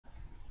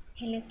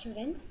Hello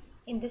students,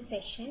 in this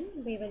session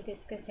we will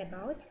discuss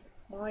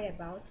more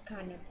about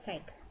Carnot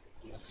cycle.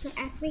 So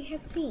as we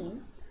have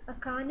seen, a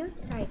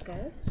Carnot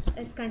cycle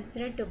is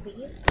considered to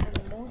be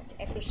the most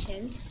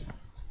efficient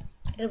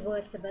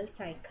reversible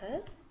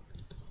cycle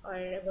or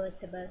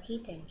reversible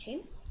heat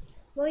engine,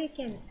 where you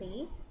can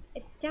see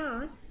it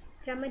starts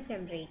from a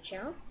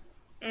temperature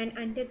and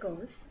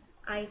undergoes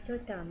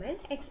isothermal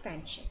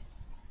expansion.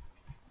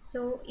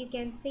 So you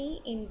can see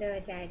in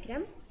the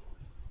diagram,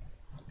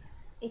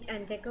 it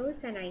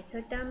undergoes an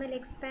isothermal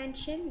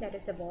expansion, that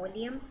is the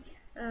volume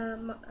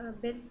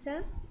builds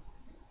up,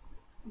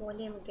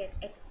 volume gets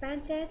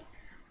expanded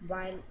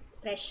while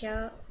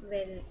pressure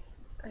will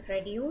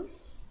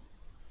reduce,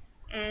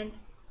 and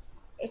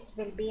it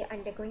will be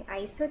undergoing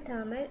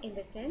isothermal in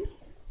the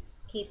sense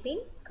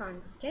keeping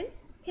constant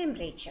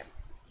temperature,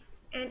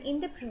 and in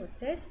the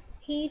process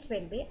heat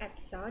will be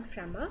absorbed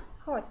from a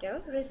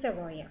hotter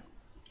reservoir,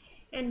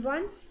 and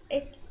once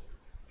it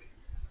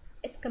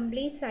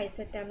completes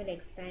isothermal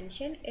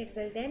expansion, it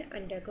will then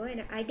undergo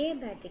an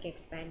adiabatic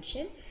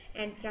expansion,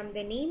 and from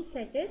the name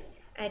suggests,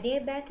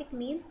 adiabatic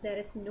means there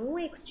is no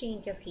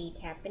exchange of heat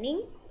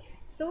happening,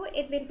 so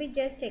it will be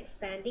just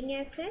expanding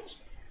as such,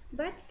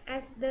 but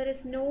as there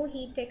is no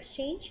heat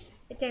exchange,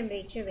 the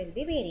temperature will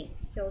be varying.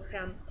 So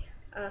from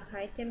a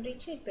high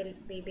temperature, it will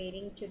be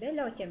varying to the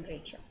low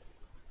temperature,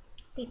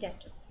 theta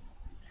 2.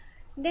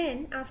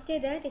 Then after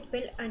that, it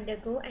will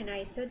undergo an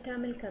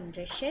isothermal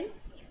compression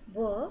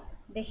where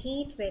the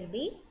heat will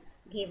be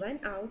given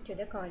out to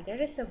the Calder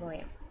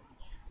reservoir,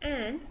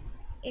 and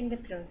in the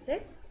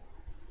process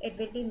it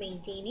will be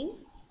maintaining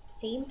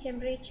same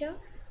temperature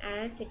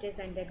as it is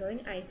undergoing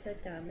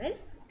isothermal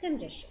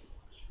compression,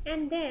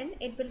 and then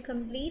it will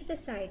complete the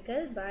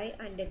cycle by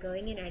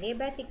undergoing an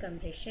adiabatic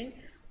compression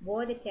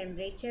where the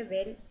temperature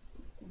will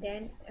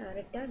then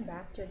return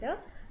back to the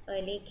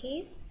early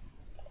case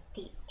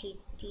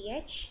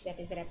TH, that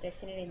is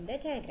represented in the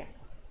diagram.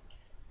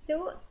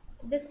 So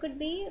this could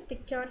be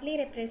pictorially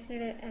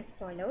represented as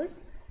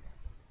follows.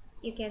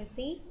 You can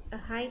see a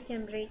high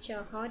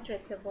temperature hot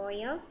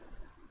reservoir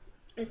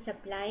is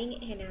supplying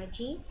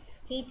energy,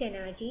 heat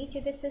energy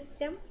to the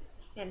system,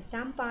 and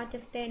some part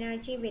of the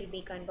energy will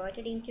be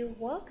converted into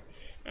work,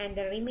 and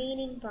the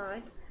remaining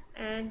part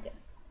and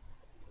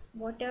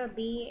water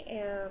be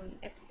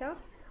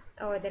absorbed,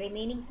 or the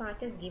remaining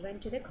part is given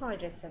to the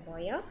cold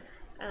reservoir,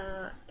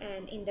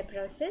 and in the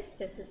process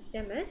the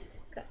system is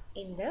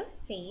in the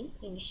same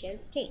initial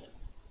state.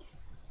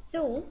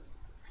 So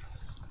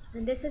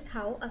this is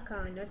how a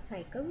Carnot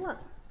cycle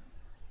works.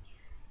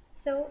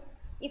 So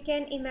you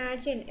can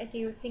imagine it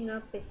using a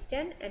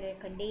piston and a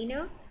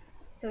container.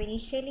 So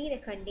initially the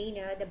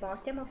container, the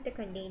bottom of the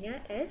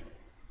container is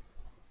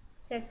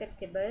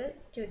susceptible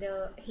to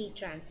the heat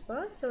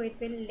transfer, so it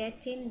will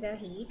let in the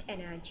heat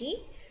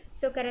energy.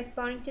 So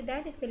corresponding to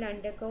that, it will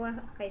undergo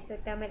a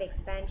isothermal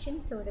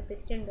expansion, so the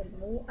piston will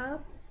move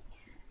up.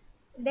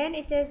 Then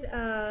it is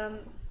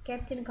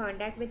kept in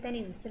contact with an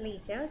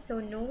insulator, so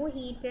no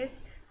heat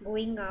is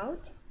going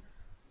out,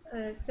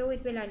 so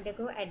it will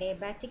undergo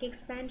adiabatic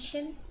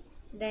expansion.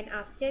 Then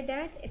after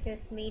that, it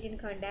is made in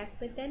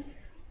contact with an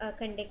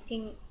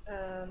conducting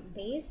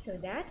base, so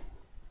that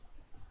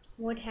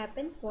what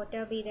happens,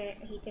 whatever be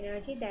the heat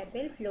energy, that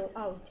will flow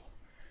out.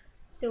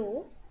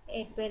 So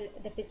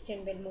the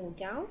piston will move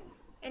down,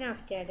 and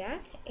after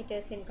that it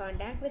is in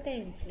contact with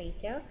an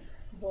insulator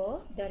where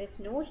there is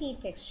no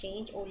heat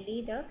exchange,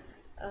 only the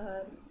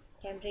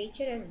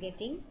temperature is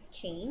getting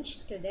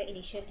changed to the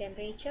initial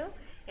temperature,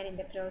 and in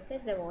the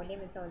process the volume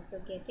is also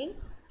getting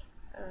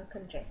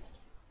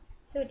compressed.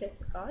 So it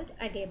is called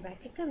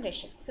adiabatic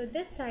compression. So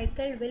this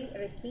cycle will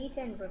repeat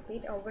and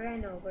repeat over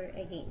and over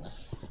again,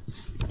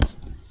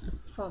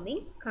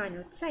 forming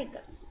Carnot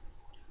cycle.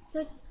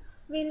 So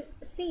we'll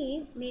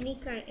see many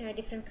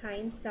different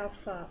kinds of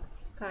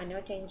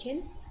Carnot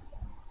engines,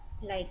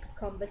 like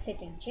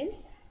composite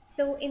engines.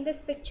 So in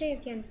this picture you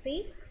can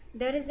see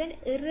there is an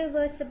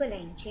irreversible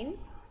engine,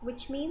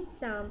 which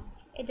means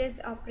it is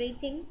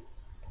operating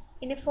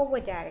in a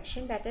forward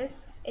direction, that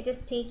is it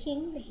is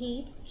taking the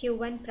heat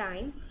Q1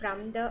 prime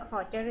from the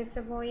hotter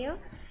reservoir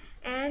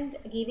and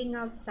giving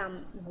out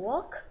some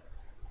work,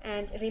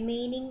 and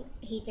remaining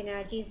heat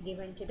energy is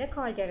given to the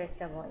colder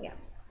reservoir,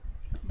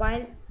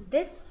 while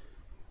this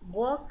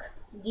work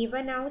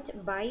given out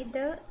by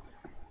the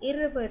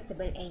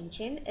irreversible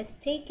engine is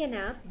taken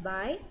up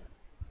by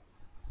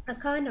a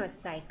Carnot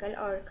cycle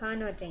or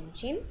Carnot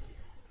engine,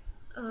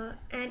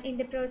 and in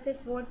the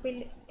process what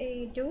will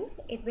do,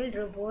 it will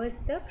reverse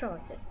the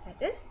process, that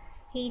is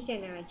heat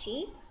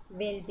energy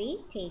will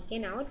be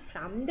taken out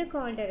from the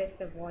colder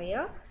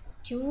reservoir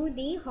to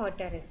the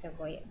hotter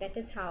reservoir. That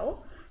is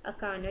how a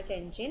Carnot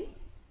engine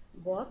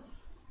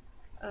works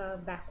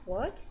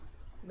backward,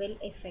 will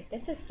affect the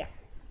system.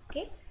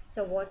 Okay,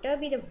 so whatever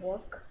be the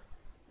work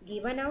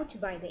given out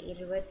by the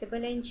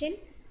irreversible engine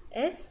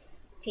is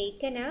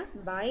taken up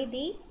by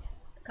the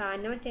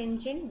Carnot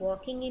engine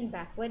working in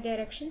backward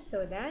direction,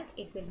 so that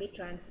it will be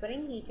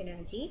transferring heat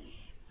energy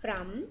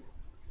from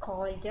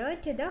colder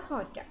to the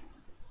hotter.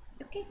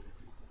 Okay,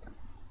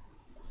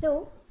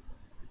 So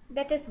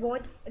that is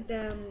what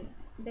the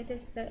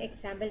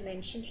example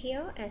mentioned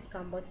here as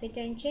composite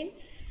engine.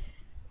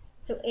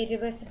 So a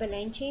reversible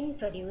engine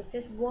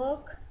produces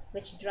work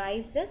which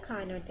drives the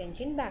Carnot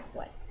engine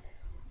backward.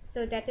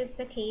 So that is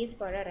the case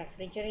for a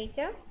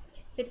refrigerator.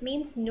 So it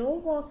means no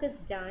work is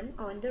done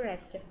on the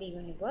rest of the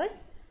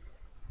universe.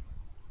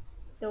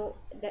 So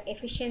the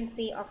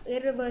efficiency of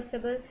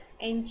irreversible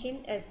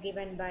engine is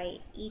given by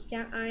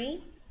eta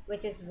I,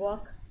 which is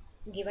work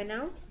given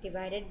out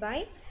divided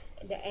by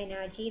the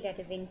energy that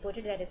is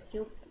inputted, that is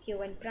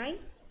Q1 prime,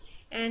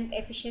 and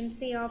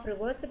efficiency of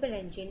reversible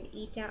engine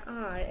eta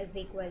R is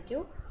equal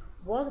to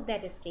work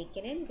that is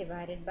taken in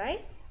divided by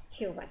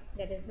Q1,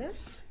 that is the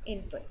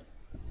input.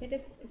 That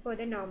is for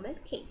the normal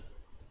case.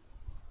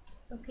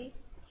 Okay.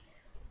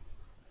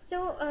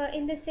 So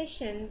in this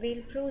session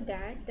we'll prove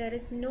that there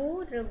is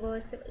no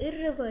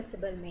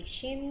irreversible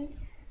machine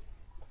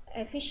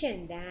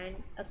efficient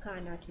than a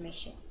Carnot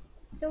machine.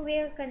 So we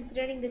are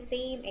considering the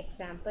same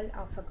example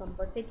of a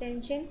composite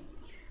engine.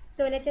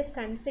 So let us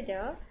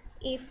consider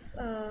if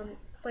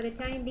for the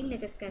time being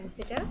let us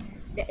consider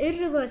the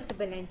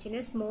irreversible engine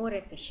is more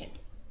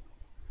efficient.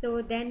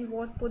 So then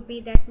what would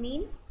be that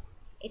mean?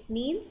 It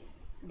means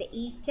the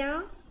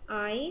eta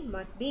I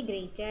must be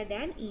greater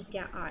than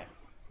eta R.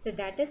 So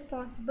that is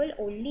possible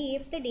only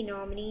if the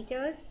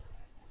denominators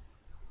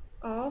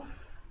of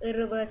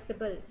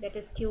irreversible, that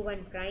is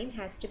Q1 prime,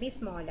 has to be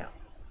smaller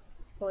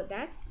for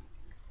that,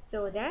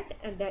 so that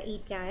the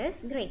eta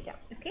is greater.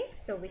 Okay,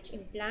 so which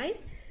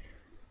implies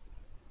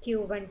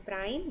Q1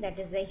 prime, that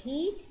is the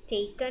heat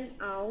taken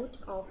out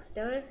of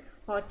the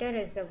hotter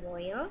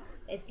reservoir,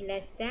 is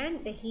less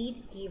than the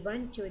heat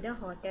given to the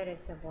hotter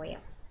reservoir.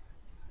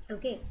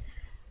 Okay,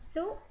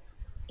 so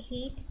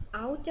heat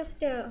out of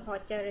the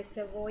hotter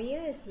reservoir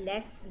is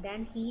less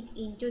than heat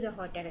into the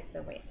hotter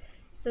reservoir.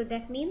 So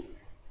that means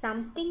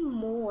something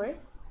more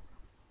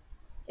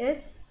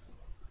is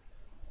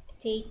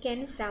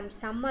taken from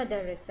some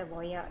other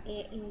reservoir,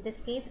 in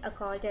this case a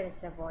colder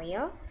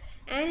reservoir,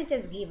 and it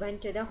is given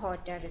to the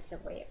hotter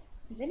reservoir,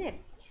 isn't it?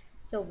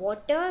 So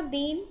water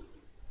being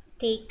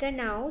taken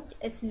out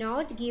is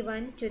not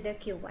given to the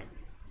Q1.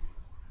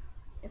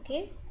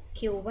 Okay,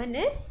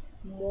 Q1 is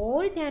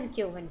more than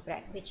Q1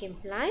 prime, which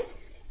implies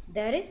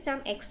there is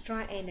some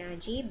extra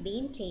energy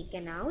being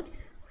taken out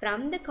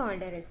from the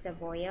colder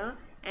reservoir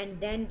and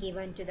then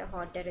given to the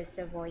hotter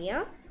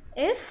reservoir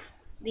if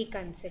we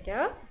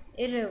consider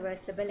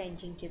irreversible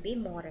engine to be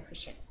more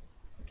efficient.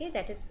 Okay,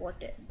 that is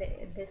what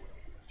this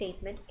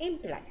statement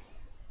implies.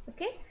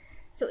 Okay,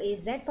 so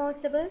is that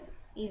possible?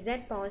 Is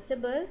that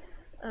possible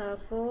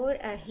for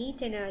a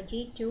heat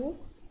energy to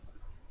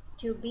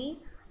be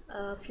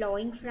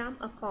flowing from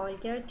a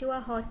colder to a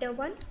hotter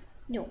one?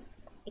 No,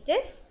 it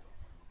is.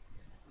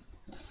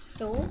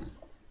 So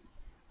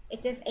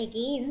it is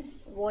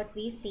against what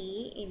we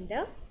see in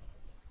the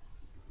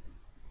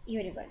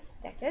universe.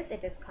 That is,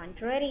 it is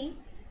contrary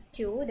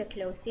to the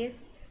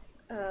Clausius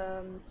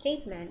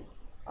statement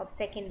of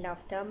second law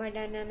of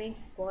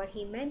thermodynamics, where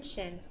he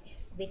mentioned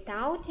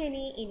without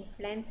any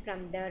influence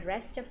from the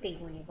rest of the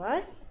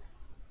universe,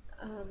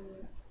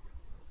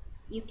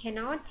 you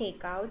cannot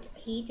take out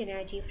heat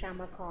energy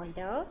from a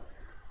colder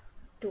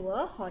to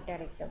a hotter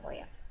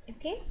reservoir.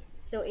 Okay,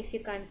 so if you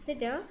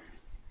consider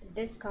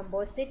this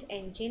composite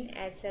engine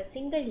as a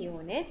single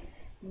unit,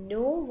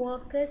 no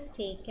work is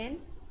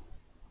taken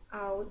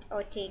out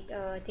or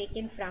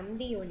taken from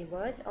the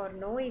universe, or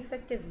no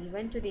effect is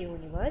given to the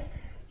universe.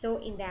 So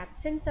in the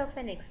absence of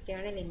an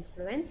external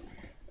influence,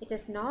 it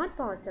is not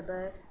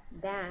possible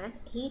that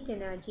heat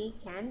energy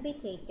can be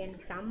taken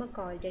from a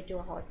colder to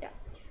a hotter.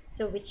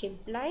 So which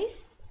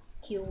implies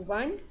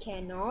Q1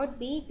 cannot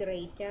be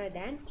greater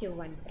than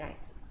Q1 prime.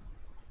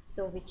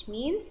 So which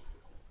means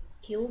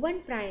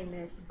Q1 prime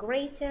is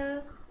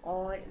greater,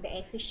 or the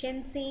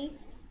efficiency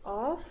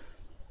of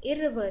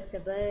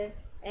irreversible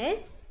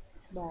is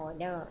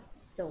smaller.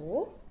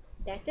 So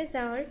that is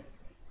our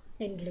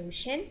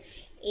conclusion.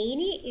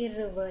 Any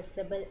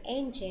irreversible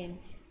engine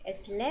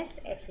is less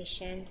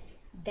efficient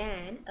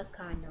than a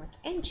Carnot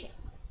engine.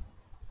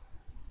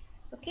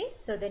 Okay,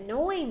 so the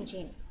no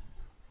engine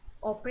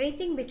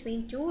operating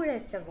between two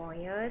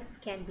reservoirs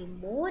can be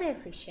more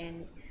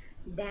efficient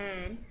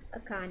than a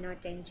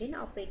Carnot engine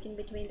operating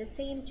between the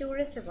same two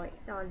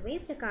reservoirs.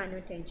 Always the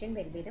Carnot engine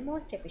will be the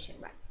most efficient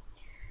one.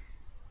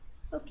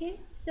 Okay,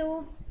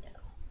 so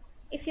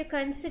if you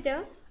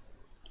consider,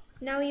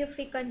 now if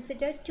we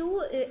consider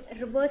two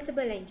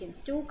reversible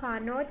engines, two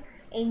Carnot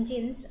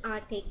engines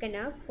are taken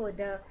up for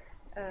the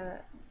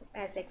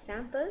as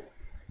example,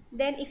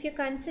 then if you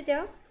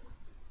consider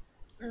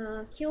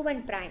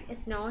Q1 prime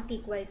is not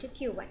equal to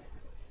Q1,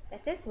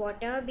 that is,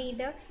 whatever be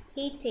the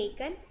heat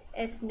taken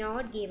is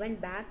not given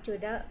back to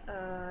the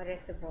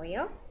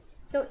reservoir.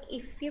 So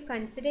if you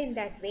consider in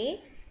that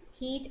way,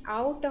 heat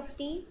out of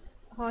the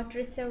hot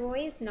reservoir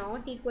is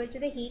not equal to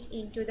the heat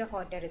into the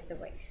hotter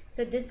reservoir.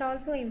 So this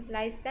also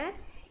implies that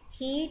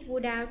heat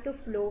would have to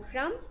flow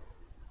from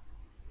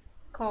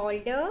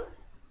colder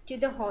to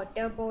the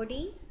hotter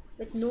body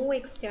with no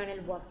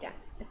external work done.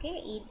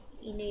 Okay,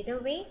 in either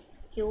way,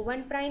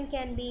 q1 prime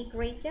can be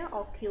greater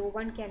or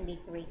q1 can be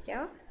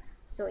greater.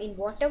 So in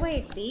whatever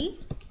it be,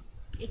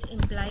 it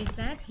implies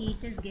that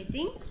heat is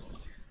getting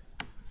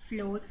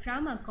flowed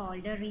from a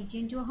colder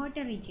region to a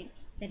hotter region.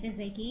 That is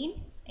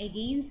again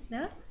against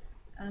the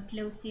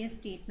Clausius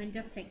statement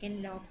of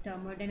second law of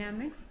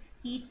thermodynamics.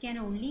 Heat can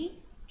only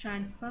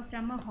transfer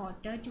from a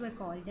hotter to a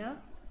colder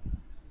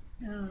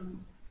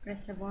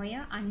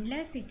reservoir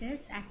unless it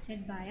is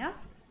acted by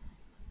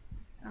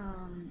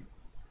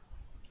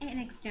an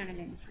external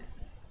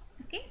influence.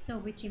 Okay, so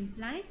which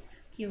implies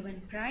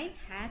q1 prime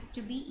has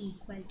to be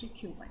equal to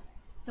q1.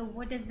 So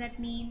what does that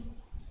mean?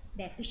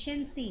 The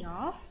efficiency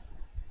of,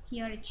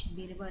 here it should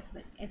be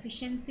reversible,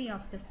 efficiency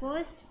of the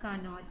first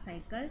Carnot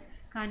cycle,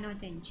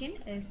 Carnot engine,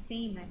 is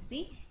same as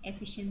the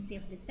efficiency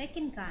of the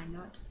second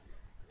Carnot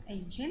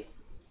engine.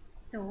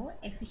 So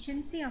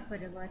efficiency of a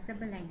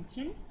reversible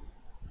engine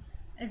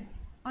is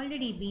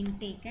already been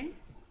taken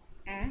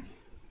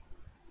as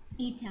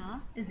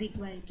eta is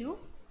equal to,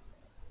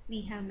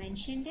 we have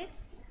mentioned it,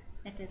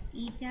 that is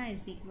eta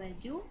is equal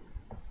to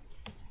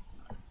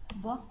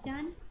work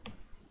done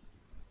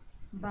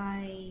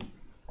by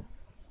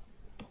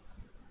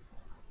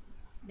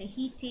the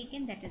heat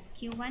taken, that is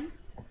q1.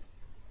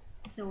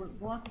 So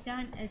work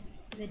done is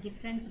the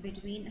difference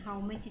between how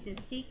much it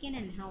is taken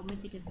and how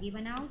much it is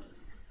given out.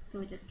 So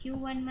it is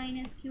q1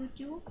 minus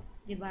q2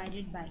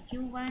 divided by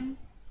q1.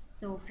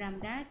 So from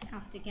that,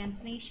 after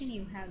cancellation,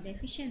 you have the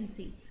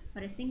efficiency for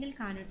a single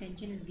Carnot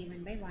engine is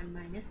given by 1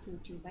 minus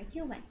q2 by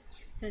q1.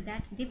 So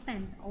that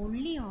depends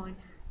only on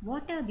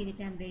what will be the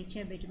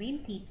temperature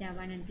between theta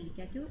 1 and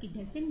theta 2. It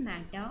doesn't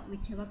matter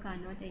whichever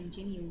Carnot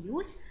engine you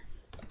use,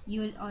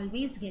 you will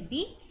always get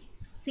the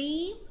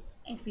same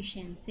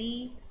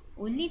efficiency.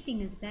 Only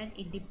thing is that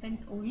it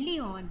depends only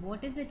on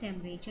what is the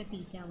temperature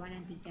theta 1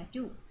 and theta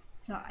 2.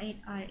 So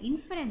our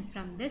inference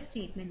from this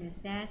statement is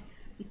that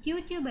the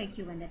q2 by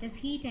q1, that is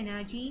heat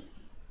energy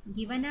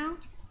given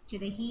out to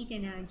the heat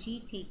energy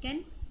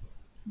taken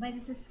by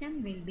the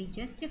system, will be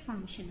just a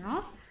function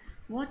of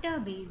what will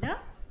be the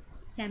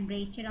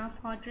temperature of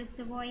hot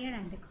reservoir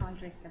and the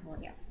cold reservoir.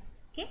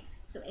 Okay,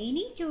 so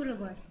any two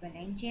reversible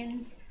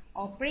engines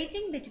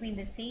operating between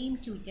the same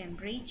two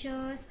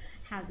temperatures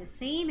have the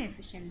same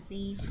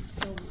efficiency.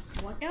 So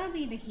whatever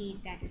be the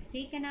heat that is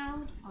taken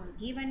out or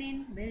given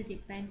in will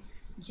depend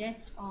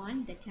just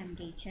on the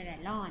temperature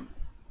alone.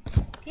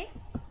 Okay,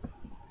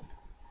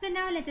 so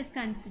now let us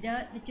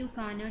consider the two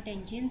Carnot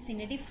engines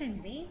in a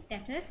different way.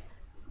 That is,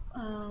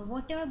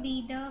 whatever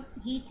be the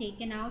heat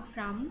taken out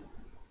from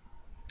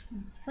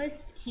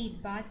first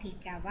heat bath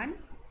theta 1,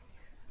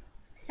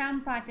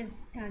 some part is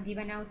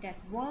given out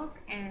as work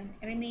and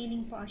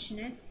remaining portion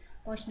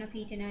of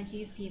heat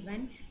energy is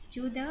given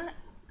to the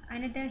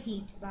another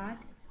heat bath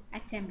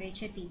at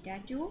temperature theta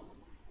 2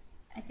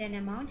 at an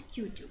amount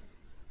q2,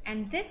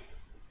 and this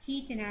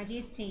heat energy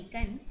is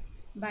taken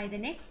by the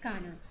next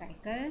Carnot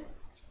cycle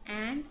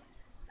and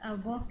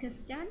work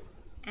is done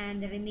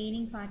and the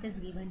remaining part is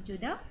given to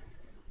the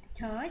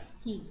third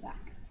heat bath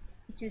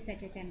which is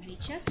at a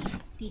temperature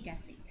theta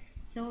 3.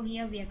 So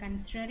here we are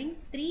considering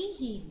three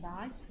heat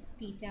baths,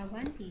 theta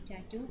 1,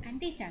 theta 2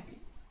 and theta 3.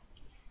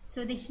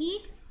 So the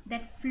heat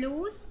that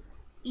flows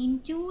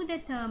into the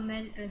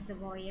thermal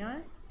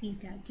reservoir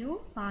theta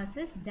 2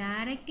 passes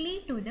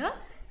directly to the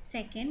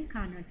second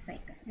Carnot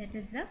cycle. That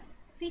is the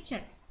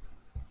feature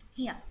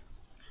here.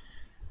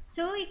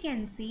 So you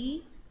can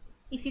see,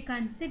 if you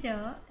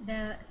consider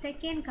the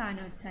second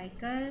Carnot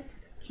cycle,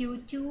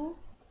 Q2,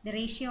 the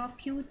ratio of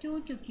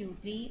Q2 to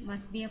Q3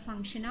 must be a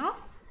function of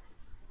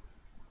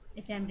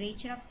the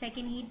temperature of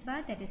second heat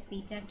bath, that is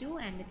theta 2,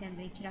 and the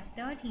temperature of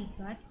third heat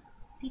bath,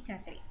 theta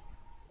 3.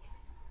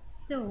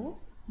 So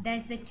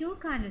thus the two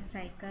Carnot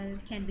cycle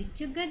can be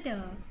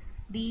together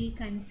be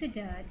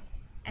considered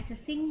as a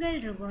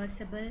single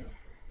reversible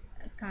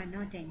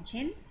Carnot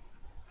engine.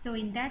 So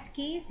in that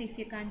case, if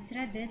you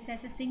consider this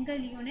as a single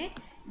unit,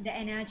 the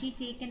energy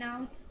taken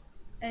out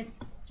is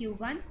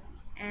Q1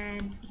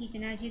 and heat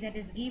energy that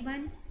is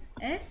given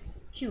is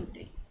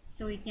Q3.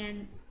 So you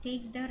can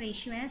take the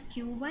ratio as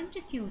Q1 to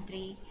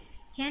Q3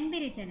 can be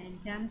written in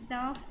terms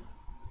of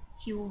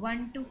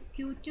Q1 to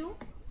Q2,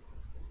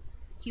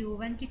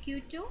 Q1 to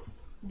Q2,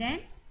 then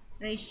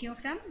ratio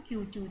from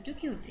Q2 to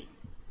Q3,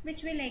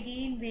 which will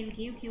again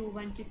give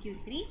Q1 to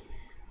Q3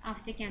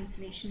 after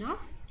cancellation of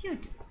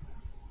Q2.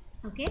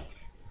 Okay,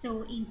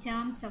 so in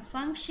terms of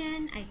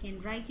function, I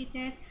can write it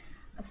as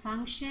a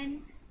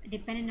function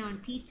dependent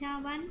on theta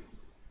 1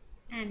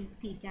 and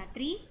theta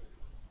 3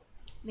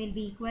 will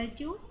be equal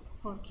to,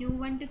 for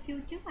Q1 to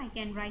Q2, I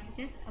can write it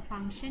as a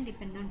function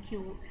dependent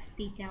on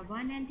theta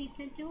 1 and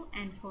theta 2,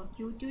 and for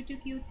Q2 to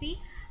Q3,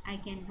 I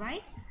can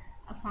write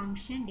a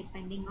function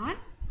depending on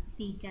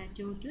theta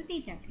 2 to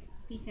theta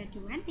 3, theta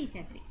 2 and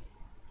theta 3.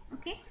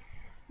 Okay,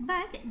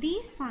 but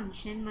these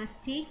function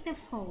must take the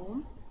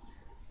form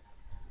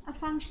a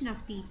function of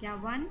theta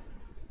 1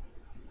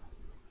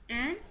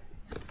 and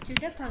to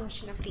the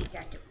function of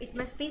theta 2. It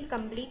must be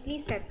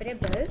completely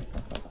separable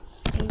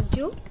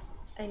into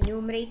a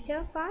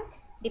numerator part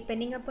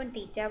depending upon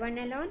theta 1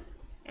 alone,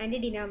 and the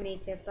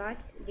denominator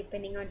part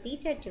depending on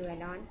theta 2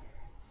 alone,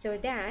 so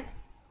that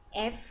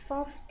f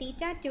of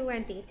theta 2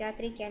 and theta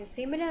 3 can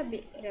similarly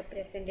be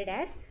represented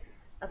as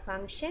a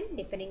function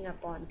depending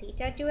upon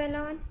theta 2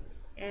 alone,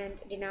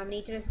 and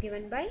denominator is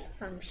given by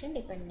function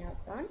depending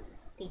upon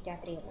theta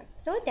 3 alone.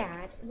 So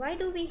that, why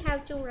do we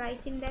have to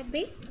write in that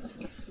way?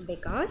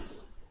 Because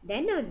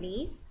then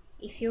only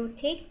if you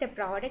take the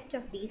product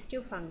of these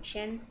two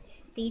functions,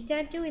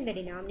 theta 2 in the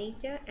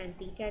denominator and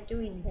theta 2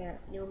 in the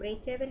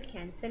numerator will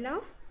cancel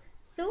off.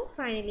 So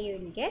finally you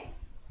will get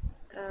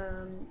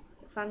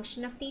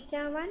function of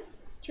theta 1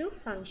 to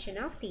function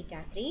of theta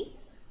 3,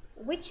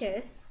 which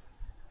is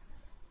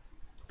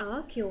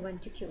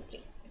q1 to q3.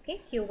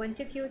 Okay, q1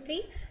 to q3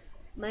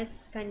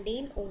 must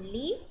contain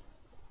only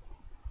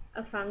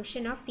a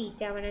function of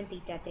theta 1 and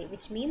theta 3,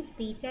 which means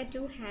theta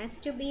 2 has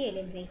to be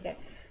eliminated.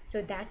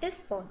 So that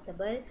is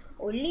possible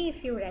only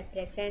if you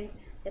represent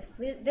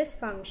this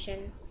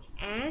function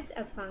as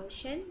a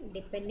function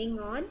depending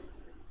on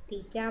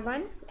theta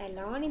 1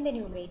 alone in the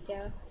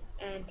numerator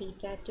and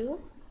theta 2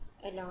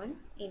 alone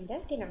in the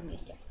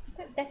denominator.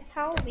 That's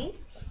how we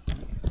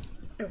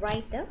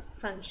write the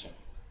function.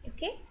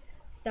 Okay,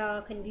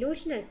 so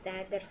conclusion is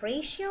that the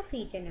ratio of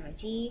heat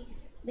energy,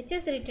 which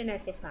is written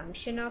as a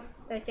function of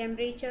the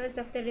temperatures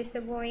of the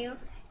reservoir,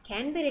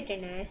 can be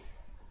written as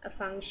a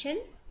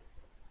function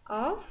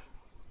of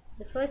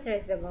the first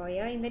reservoir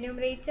in the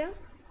numerator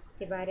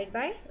divided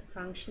by a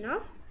function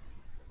of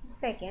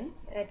second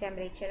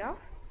temperature of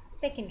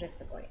second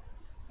reservoir.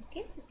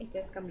 Okay, it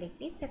is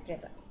completely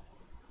separable.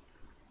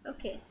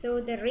 Okay,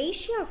 so the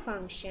ratio of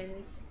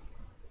functions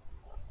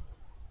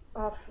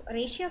of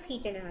ratio of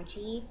heat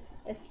energy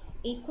is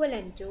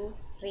equivalent to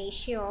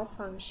ratio of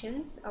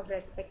functions of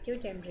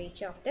respective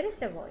temperature of the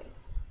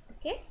reservoirs.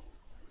 Okay,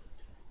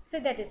 so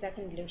that is our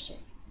conclusion.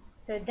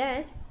 So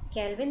thus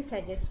Kelvin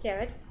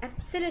suggested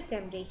absolute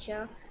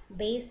temperature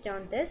based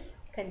on this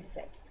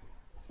concept.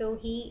 So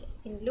he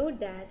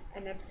concluded that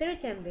an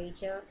absolute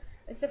temperature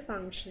is a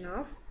function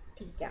of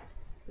theta.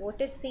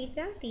 What is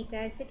theta?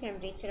 Theta is the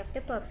temperature of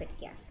the perfect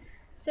gas.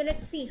 So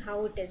let's see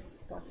how it is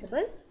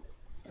possible.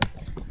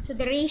 So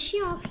the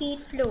ratio of heat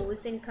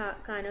flows in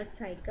Carnot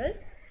cycle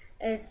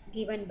is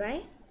given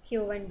by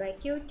Q1 by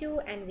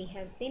Q2, and we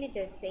have seen it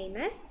is same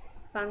as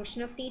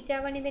function of theta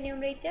 1 in the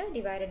numerator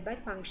divided by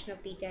function of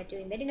theta 2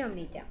 in the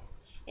denominator.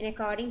 And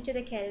according to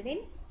the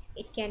Kelvin,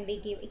 it can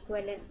be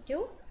equivalent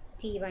to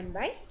T1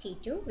 by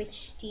T2,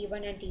 which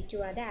T1 and T2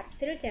 are the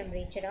absolute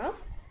temperature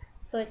of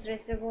first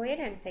reservoir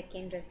and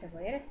second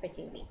reservoir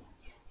respectively.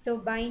 So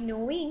by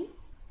knowing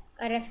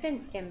a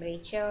reference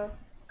temperature,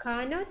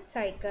 Carnot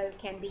cycle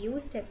can be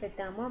used as a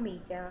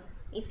thermometer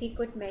if we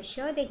could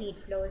measure the heat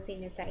flows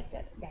in a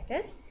cycle. That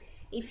is,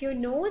 if you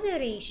know the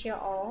ratio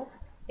of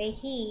the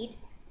heat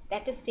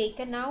that is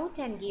taken out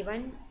and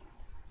given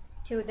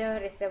to the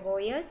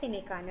reservoirs in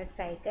a Carnot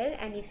cycle,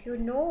 and if you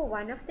know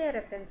one of the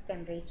reference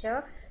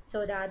temperature,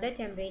 so the other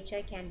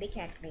temperature can be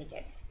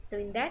calculated. So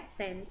in that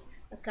sense,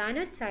 a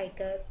Carnot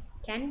cycle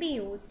can be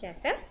used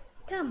as a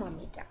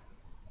thermometer.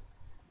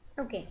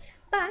 Okay,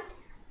 but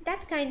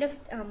that kind of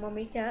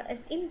thermometer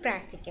is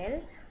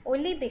impractical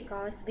only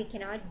because we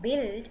cannot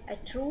build a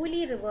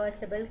truly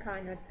reversible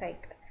Carnot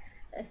cycle.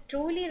 A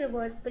truly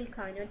reversible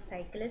Carnot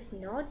cycle is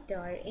not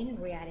there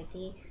in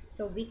reality,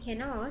 so we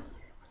cannot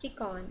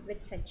stick on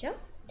with such a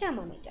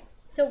thermometer.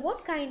 So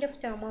what kind of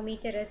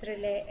thermometer is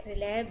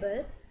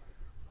reliable?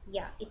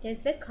 Yeah, it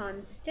is a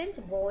constant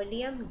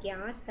volume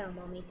gas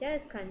thermometer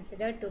is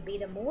considered to be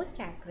the most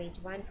accurate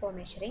one for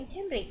measuring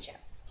temperature.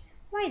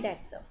 Why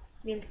that so?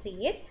 We'll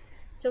see it.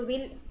 So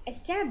we'll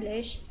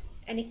establish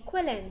an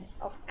equivalence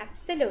of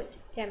absolute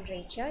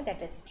temperature,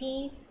 that is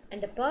T,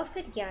 and the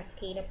perfect gas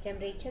scale of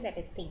temperature, that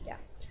is theta.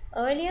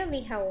 Earlier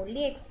we have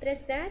only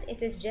expressed that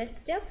it is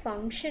just a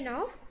function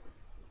of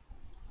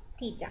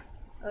theta.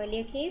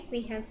 Earlier case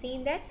we have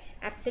seen that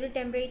absolute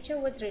temperature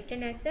was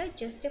written as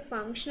just a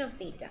function of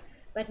theta.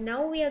 But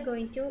now we are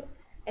going to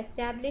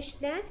establish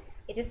that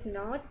it is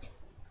not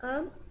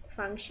a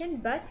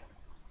function but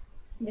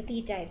the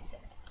theta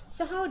itself.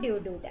 So how do you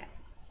do that?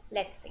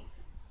 Let's see.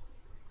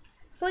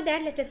 For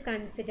that, let us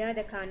consider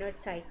the Carnot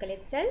cycle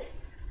itself.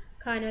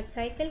 Carnot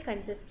cycle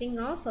consisting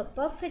of a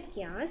perfect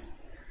gas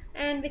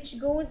and which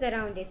goes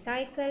around a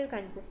cycle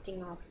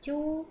consisting of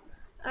two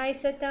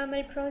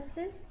isothermal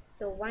process.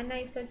 So one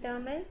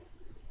isothermal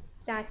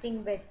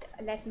starting with,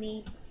 let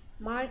me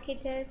mark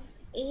it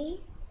as A.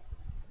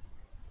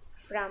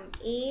 From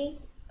A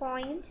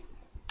point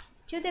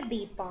to the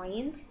B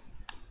point,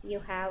 you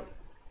have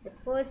the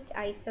first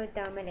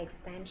isothermal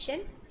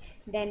expansion.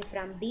 Then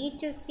from B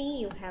to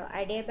C, you have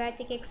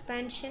adiabatic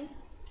expansion.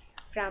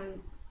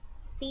 From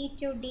C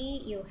to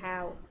D, you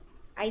have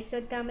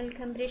isothermal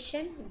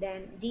compression.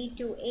 Then D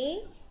to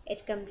A,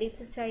 it completes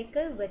the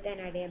cycle with an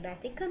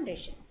adiabatic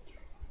compression.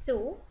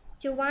 So,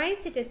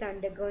 twice it is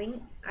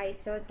undergoing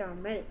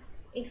isothermal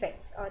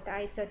effects or the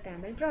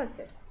isothermal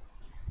process.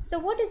 So,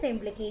 what is the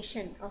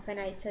implication of an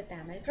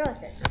isothermal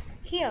process?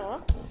 Here,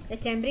 the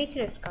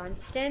temperature is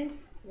constant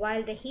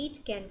while the heat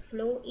can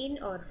flow in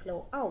or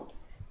flow out.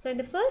 So in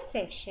the first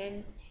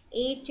section,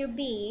 A to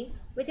B,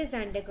 which is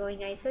undergoing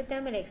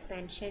isothermal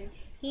expansion,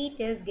 heat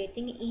is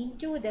getting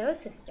into the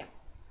system.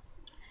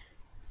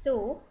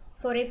 So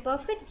for a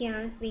perfect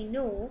gas, we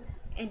know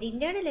and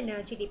internal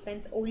energy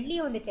depends only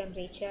on the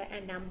temperature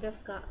and number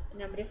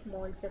of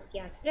moles of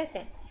gas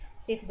present.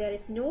 So if there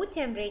is no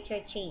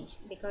temperature change,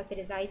 because it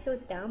is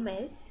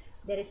isothermal,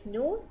 there is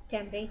no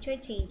temperature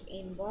change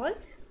involved,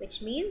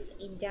 which means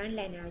internal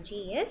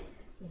energy is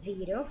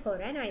 0 for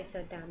an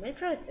isothermal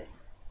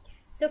process.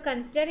 So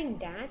considering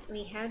that,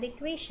 we have the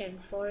equation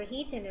for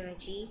heat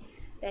energy,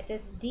 that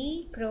is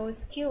D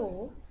cross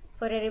Q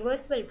for a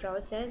reversible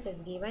process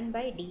is given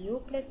by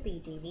du plus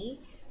PdV,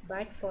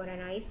 but for an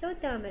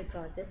isothermal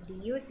process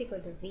du is equal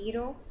to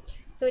 0,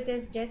 so it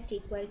is just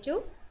equal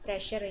to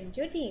pressure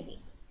into dV.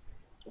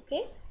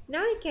 Okay,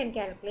 now you can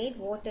calculate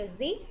what is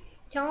the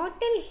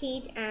total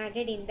heat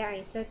added in the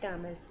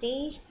isothermal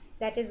stage,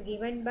 that is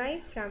given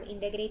by from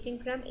integrating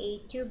from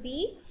A to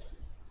B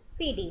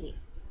PdV.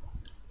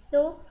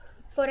 So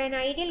for an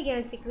ideal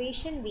gas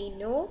equation, we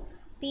know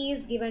P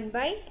is given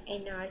by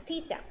nR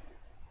theta.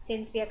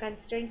 Since we are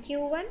considering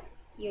Q1,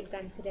 you will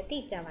consider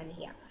theta 1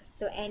 here.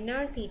 So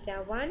nR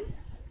theta 1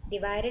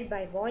 divided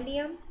by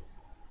volume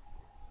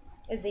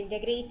is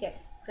integrated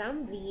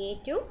from VA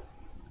to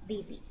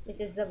VB, which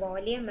is the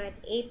volume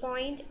at A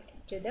point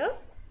to the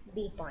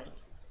B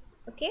point.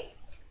 Okay,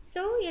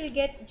 so you'll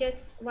get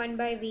just 1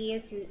 by V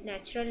is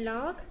natural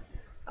log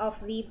of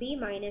VB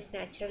minus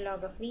natural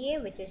log of VA,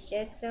 which is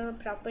just the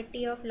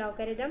property of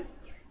logarithm.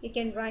 You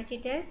can write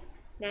it as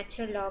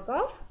natural log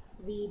of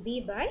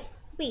VB by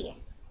VA.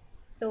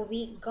 So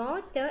we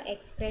got the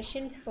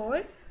expression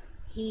for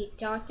heat,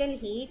 total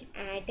heat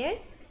added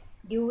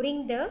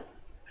during the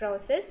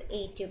process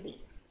A to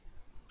B.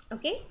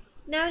 Okay,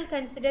 now we'll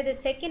consider the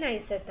second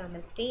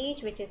isothermal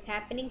stage, which is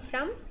happening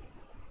from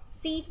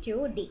C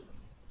to D.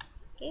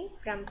 Okay,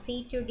 from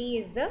C to D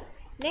is the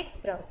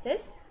next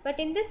process, but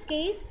in this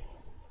case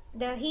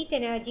the heat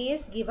energy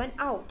is given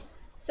out.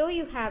 So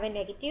you have a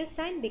negative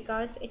sign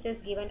because it is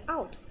given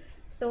out.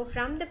 So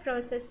from the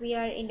process we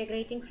are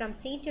integrating from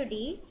C to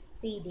D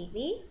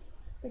PdV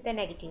with a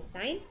negative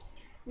sign.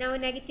 Now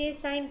negative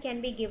sign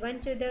can be given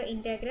to the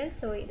integral,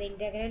 so the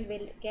integral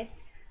will get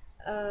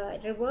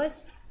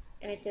reversed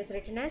and it is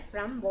written as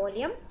from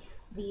volume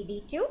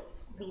Vd to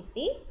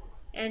Vc,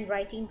 and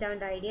writing down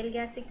the ideal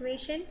gas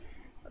equation,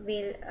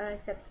 will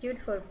substitute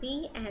for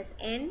P as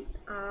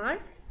nR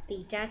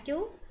theta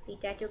 2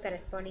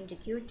 corresponding to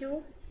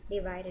Q2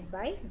 divided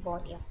by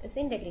volume is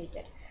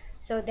integrated.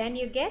 So then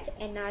you get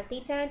nR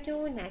theta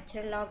 2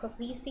 natural log of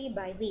Vc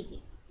by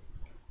Vd.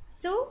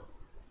 So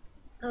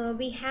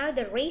we have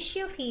the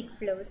ratio of heat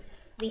flows.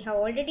 We have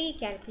already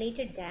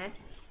calculated that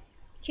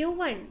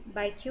Q1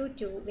 by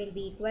Q2 will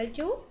be equal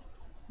to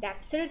the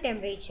absolute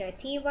temperature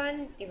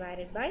T1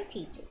 divided by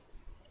T2,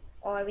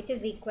 or which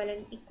is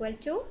equal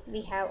to,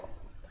 we have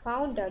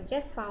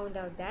just found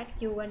out that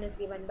Q1 is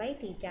given by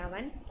theta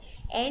 1,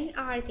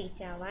 nR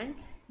theta 1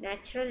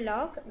 natural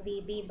log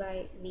Vb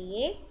by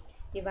Va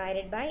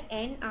divided by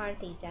nR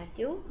theta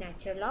 2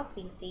 natural log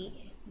Vc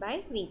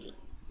by Vd.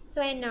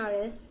 So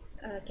nR is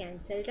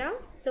cancelled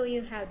out, so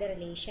you have the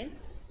relation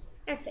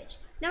as such.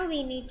 Now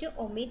we need to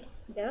omit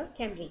the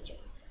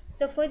temperatures.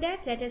 So for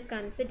that, let us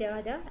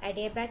consider the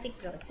adiabatic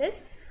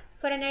process.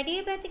 For an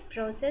adiabatic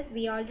process,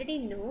 we already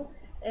know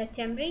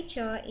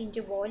temperature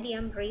into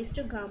volume raised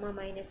to gamma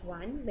minus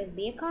 1 will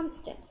be a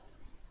constant.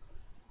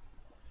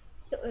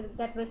 So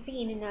that was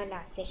seen in our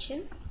last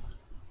session.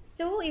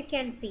 So you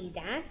can see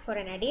that for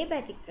an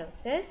adiabatic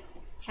process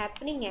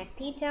happening at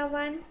theta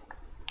 1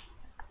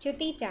 to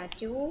theta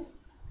 2,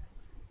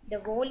 the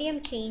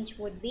volume change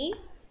would be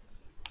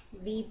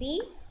Vb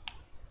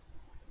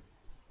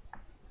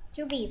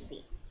to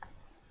Vc.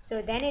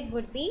 So then it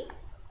would be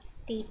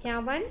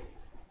theta 1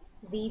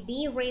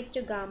 Vb raised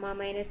to gamma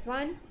minus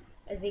 1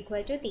 is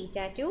equal to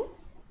theta 2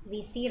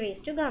 Vc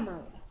raised to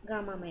gamma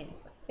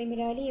minus 1.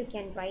 Similarly, you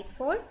can write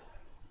for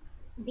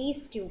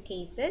these two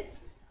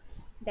cases,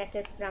 that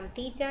is from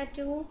theta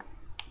 2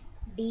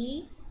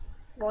 D,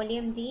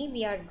 volume D,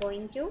 we are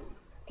going to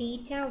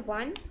theta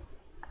 1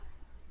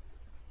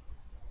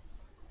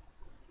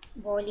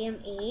 volume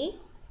A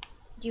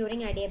during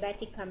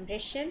adiabatic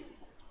compression.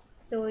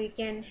 So you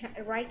can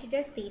write it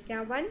as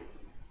theta 1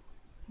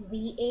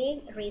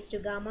 Va raised to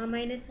gamma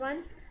minus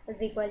 1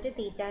 is equal to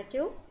theta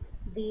 2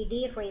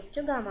 Vd raised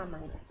to gamma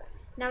minus 1.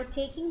 Now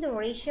taking the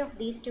ratio of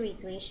these two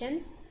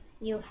equations,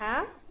 you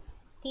have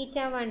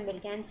theta 1 will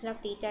cancel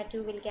off, theta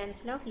 2 will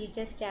cancel off, you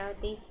just have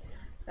this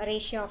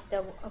ratio of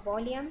the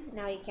volume.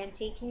 Now you can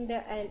taking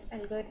the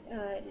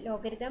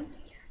logarithm,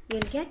 you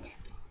will get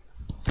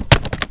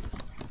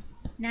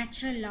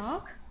natural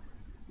log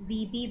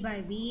Vb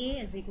by Va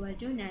is equal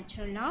to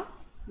natural log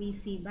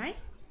Vc by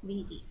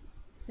Vd.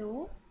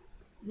 So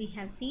we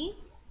can see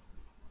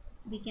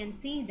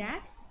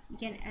that we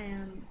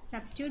can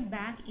substitute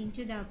back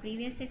into the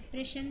previous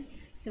expression.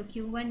 So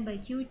Q1 by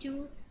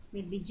Q2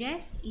 will be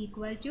just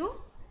equal to,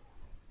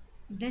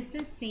 this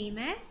is same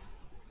as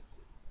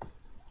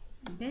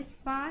this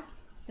part,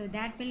 so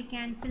that will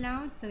cancel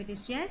out, so it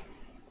is just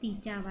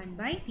theta 1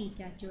 by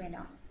theta 2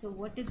 alone. So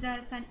what is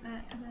our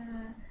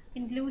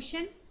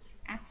conclusion?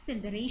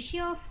 The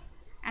ratio of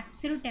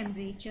absolute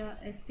temperature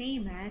is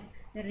same as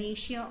the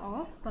ratio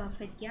of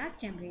perfect gas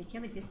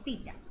temperature, which is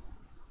theta.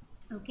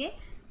 Okay,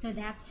 so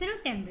the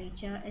absolute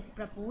temperature is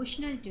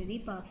proportional to the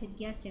perfect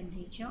gas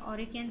temperature, or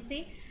you can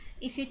say,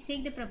 if you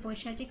take the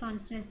proportionality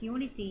constant as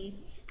unity,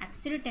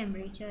 absolute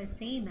temperature is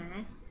same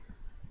as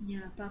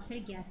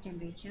perfect gas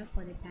temperature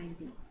for the time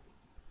being.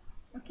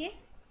 Okay,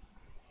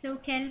 so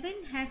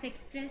Kelvin has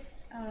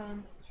expressed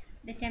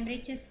the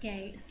temperature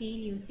scale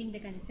using the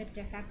concept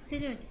of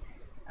absolute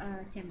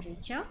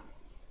temperature.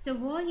 So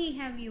what he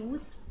have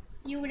used,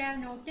 you would have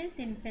noticed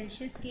in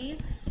Celsius scale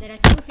there are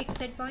two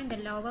fixed points.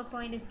 The lower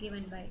point is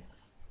given by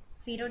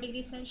 0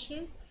 degree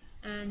Celsius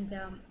and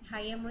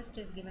higher most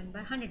is given by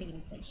 100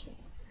 degree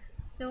Celsius.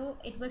 So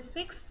it was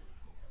fixed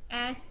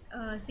as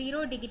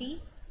 0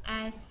 degree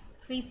as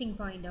freezing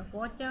point of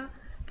water,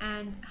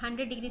 and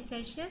 100 degrees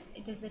Celsius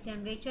it is the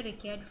temperature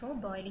required for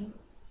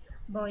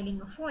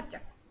boiling of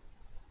water.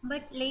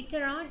 But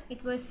later on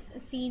it was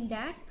seen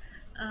that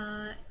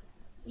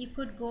you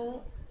could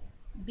go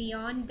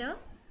beyond the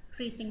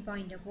freezing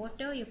point of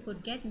water, you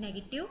could get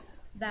negative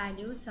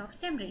values of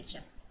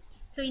temperature.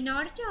 So in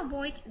order to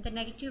avoid the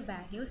negative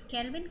values,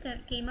 Kelvin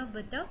came up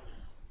with a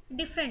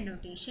different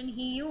notation.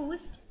 He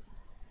used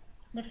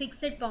the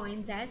fixed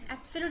points as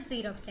absolute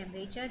zero of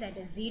temperature, that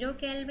is 0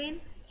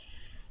 Kelvin,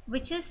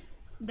 which is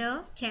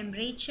the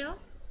temperature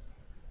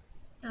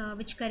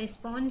which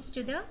corresponds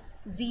to the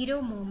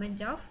zero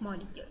moment of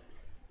molecule.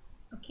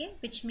 Okay,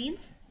 which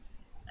means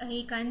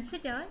he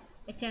considered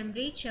the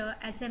temperature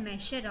as a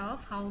measure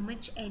of how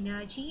much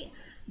energy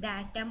the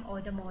atom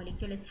or the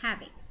molecule is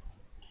having.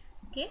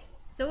 Okay,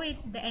 so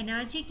the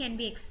energy can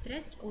be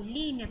expressed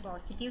only in a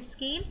positive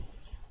scale,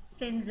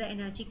 since the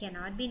energy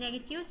cannot be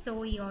negative.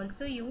 So he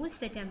also used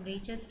the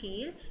temperature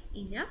scale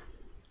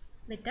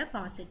with the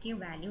positive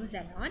values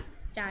alone,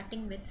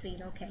 starting with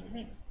 0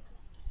 Kelvin.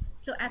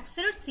 So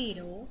absolute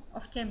zero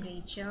of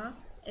temperature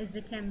is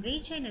the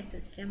temperature in a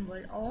system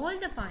where all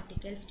the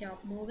particles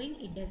stop moving.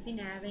 It doesn't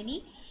have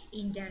any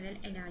internal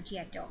energy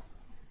at all.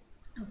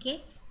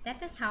 Okay,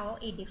 that is how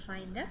it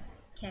defined the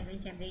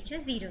Kelvin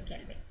temperature, 0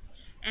 Kelvin.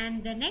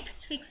 And the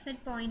next fixed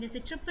point is a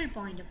triple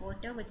point of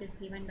water, which is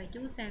given by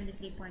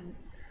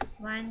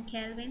 273.1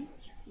 Kelvin,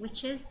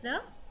 which is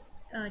the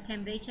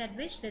temperature at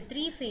which the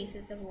three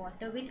phases of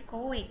water will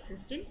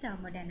coexist in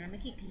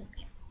thermodynamic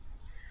equilibrium.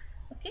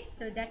 Okay,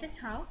 so that is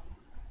how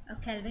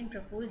Kelvin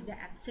proposed the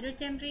absolute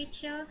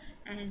temperature,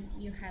 and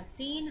you have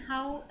seen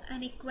how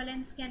an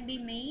equivalence can be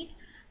made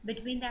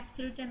between the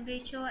absolute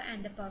temperature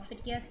and the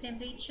perfect gas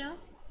temperature.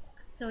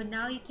 So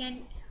now you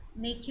can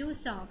make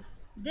use of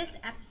this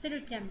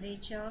absolute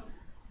temperature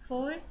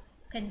for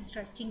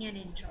constructing an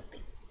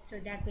entropy. So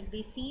that will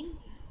be seen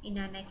in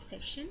our next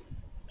section.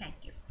 Thank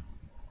you.